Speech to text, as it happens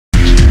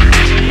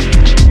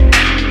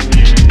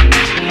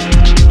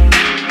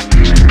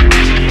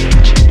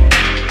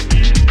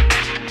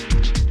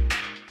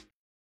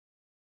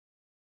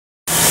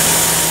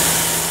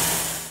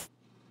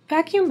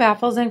Vacuum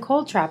baffles and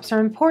cold traps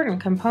are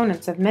important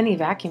components of many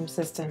vacuum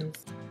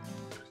systems.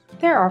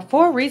 There are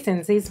 4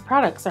 reasons these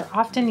products are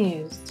often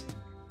used.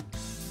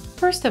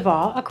 First of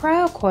all, a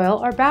cryo coil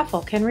or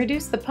baffle can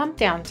reduce the pump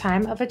down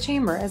time of a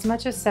chamber as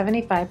much as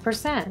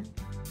 75%.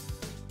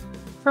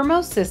 For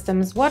most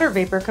systems, water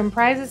vapor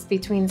comprises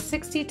between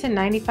 60 to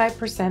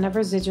 95% of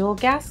residual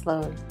gas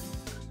load.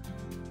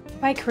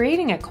 By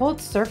creating a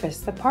cold surface,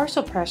 the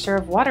partial pressure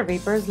of water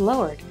vapor is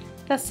lowered,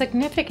 thus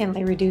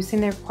significantly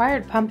reducing the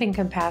required pumping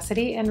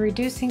capacity and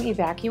reducing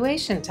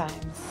evacuation time.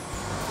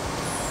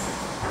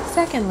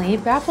 Secondly,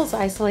 baffles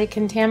isolate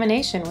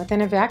contamination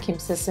within a vacuum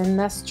system,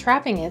 thus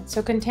trapping it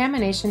so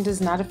contamination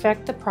does not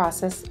affect the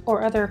process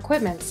or other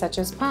equipment such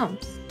as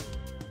pumps.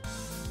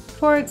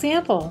 For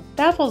example,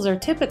 baffles are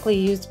typically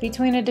used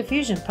between a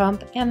diffusion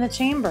pump and the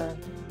chamber.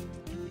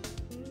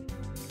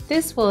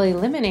 This will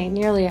eliminate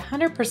nearly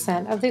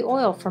 100% of the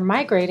oil from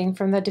migrating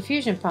from the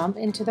diffusion pump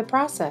into the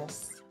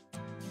process.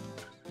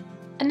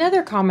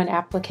 Another common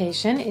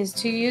application is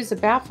to use a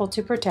baffle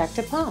to protect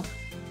a pump.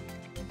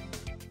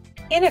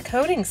 In a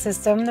coating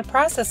system, the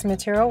process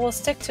material will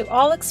stick to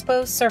all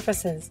exposed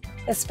surfaces,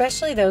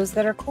 especially those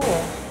that are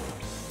cool.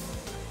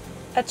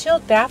 A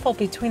chilled baffle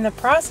between the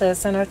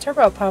process and a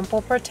turbo pump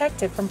will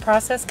protect it from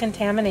process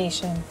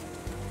contamination.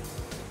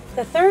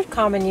 The third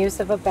common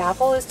use of a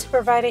baffle is to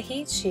provide a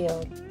heat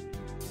shield.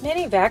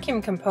 Many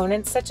vacuum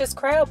components, such as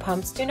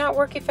cryopumps, do not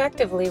work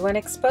effectively when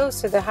exposed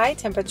to the high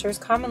temperatures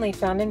commonly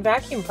found in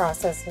vacuum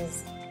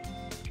processes.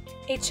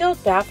 A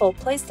chilled baffle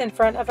placed in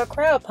front of a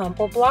cryopump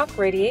will block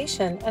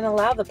radiation and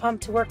allow the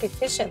pump to work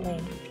efficiently.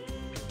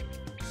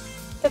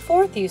 The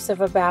fourth use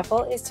of a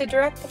baffle is to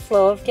direct the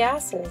flow of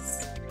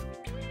gases.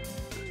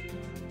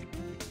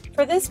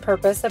 For this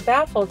purpose, a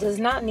baffle does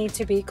not need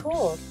to be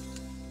cooled.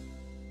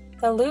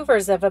 The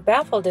louvers of a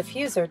baffle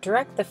diffuser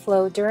direct the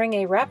flow during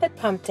a rapid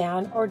pump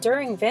down or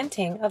during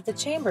venting of the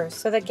chamber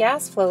so the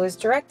gas flow is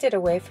directed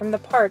away from the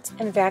parts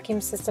and vacuum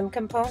system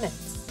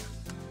components.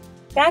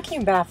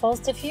 Vacuum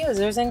baffles,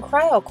 diffusers, and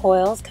cryo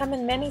coils come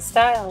in many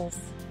styles.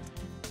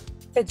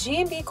 The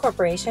GNB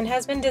Corporation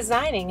has been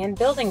designing and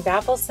building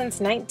baffles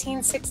since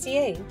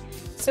 1968,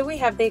 so we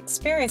have the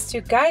experience to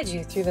guide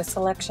you through the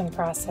selection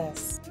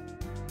process.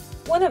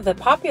 One of the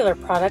popular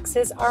products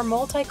is our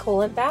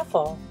multi-coolant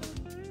baffle.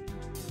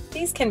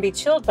 These can be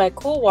chilled by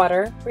cool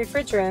water,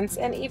 refrigerants,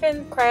 and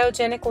even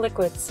cryogenic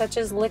liquids such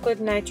as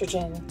liquid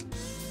nitrogen.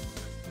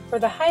 For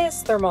the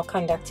highest thermal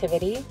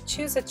conductivity,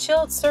 choose a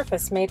chilled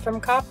surface made from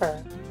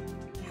copper.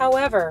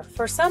 However,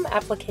 for some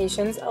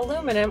applications,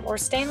 aluminum or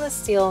stainless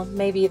steel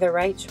may be the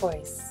right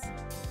choice.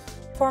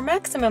 For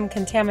maximum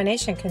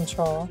contamination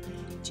control,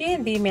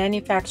 GNB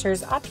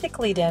manufactures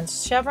optically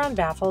dense chevron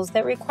baffles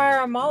that require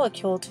a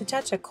molecule to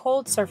touch a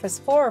cold surface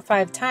 4 or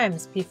 5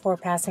 times before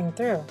passing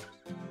through.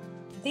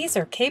 These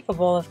are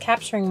capable of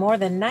capturing more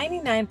than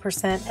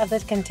 99% of the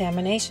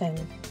contamination.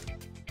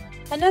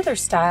 Another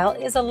style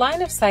is a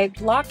line-of-sight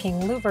blocking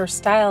louver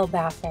style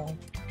baffle.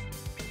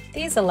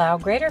 These allow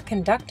greater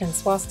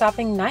conductance while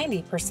stopping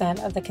 90%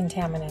 of the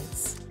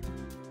contaminants.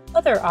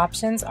 Other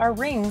options are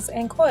rings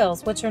and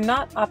coils which are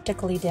not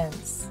optically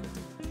dense.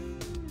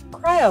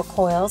 Cryo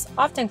coils,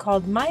 often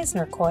called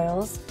Meissner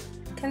coils,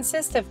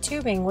 consist of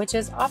tubing which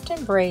is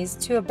often brazed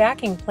to a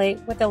backing plate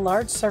with a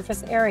large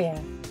surface area.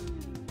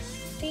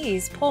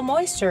 These pull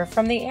moisture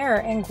from the air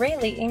and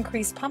greatly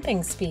increase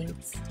pumping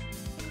speeds.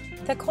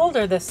 The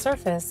colder the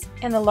surface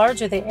and the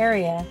larger the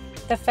area,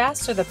 the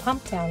faster the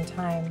pump down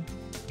time.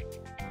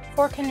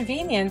 For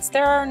convenience,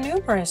 there are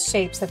numerous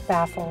shapes of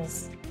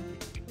baffles.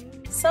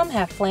 Some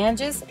have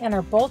flanges and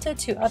are bolted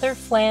to other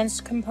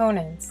flanged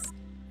components.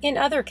 In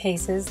other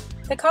cases,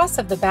 the cost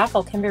of the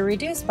baffle can be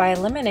reduced by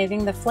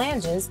eliminating the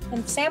flanges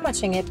and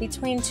sandwiching it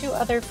between 2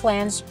 other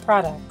flanged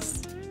products.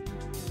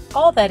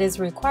 All that is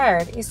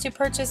required is to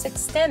purchase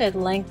extended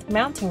length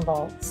mounting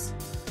bolts.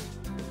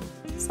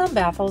 Some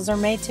baffles are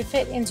made to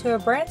fit into a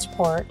branch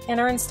port and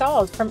are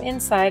installed from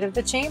inside of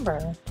the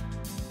chamber.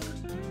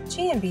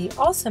 GNB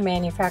also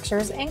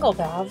manufactures angle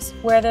valves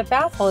where the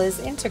baffle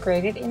is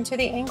integrated into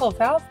the angle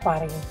valve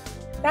body.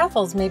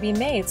 Baffles may be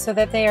made so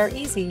that they are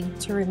easy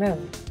to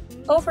remove.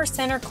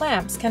 Over-center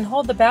clamps can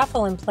hold the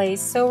baffle in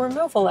place so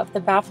removal of the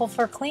baffle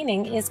for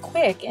cleaning is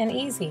quick and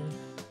easy.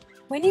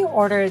 When you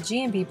order a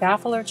GNB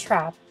baffle or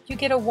trap, you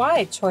get a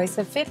wide choice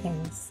of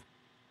fittings.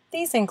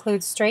 These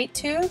include straight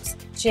tubes,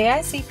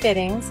 JIC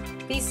fittings,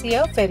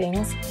 VCO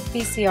fittings,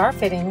 VCR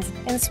fittings,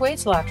 and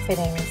swage lock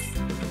fittings.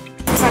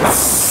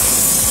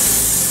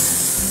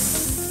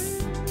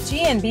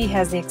 GNB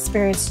has the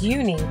experience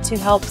you need to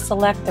help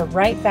select the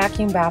right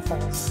vacuum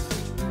baffles.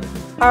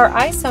 Our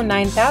ISO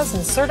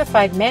 9000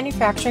 certified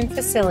manufacturing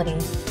facility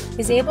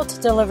is able to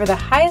deliver the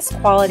highest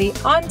quality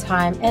on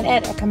time and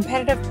at a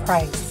competitive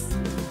price.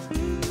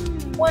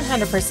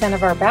 100%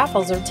 of our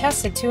baffles are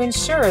tested to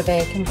ensure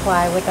they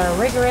comply with our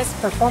rigorous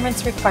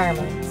performance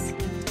requirements.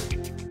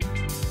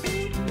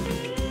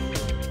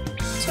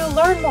 To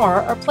learn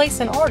more or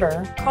place an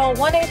order, call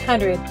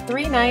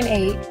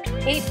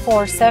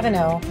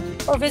 1-800-398-8470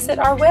 or visit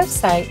our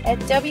website at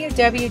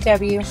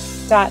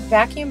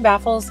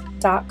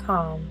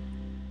www.vacuumbaffles.com.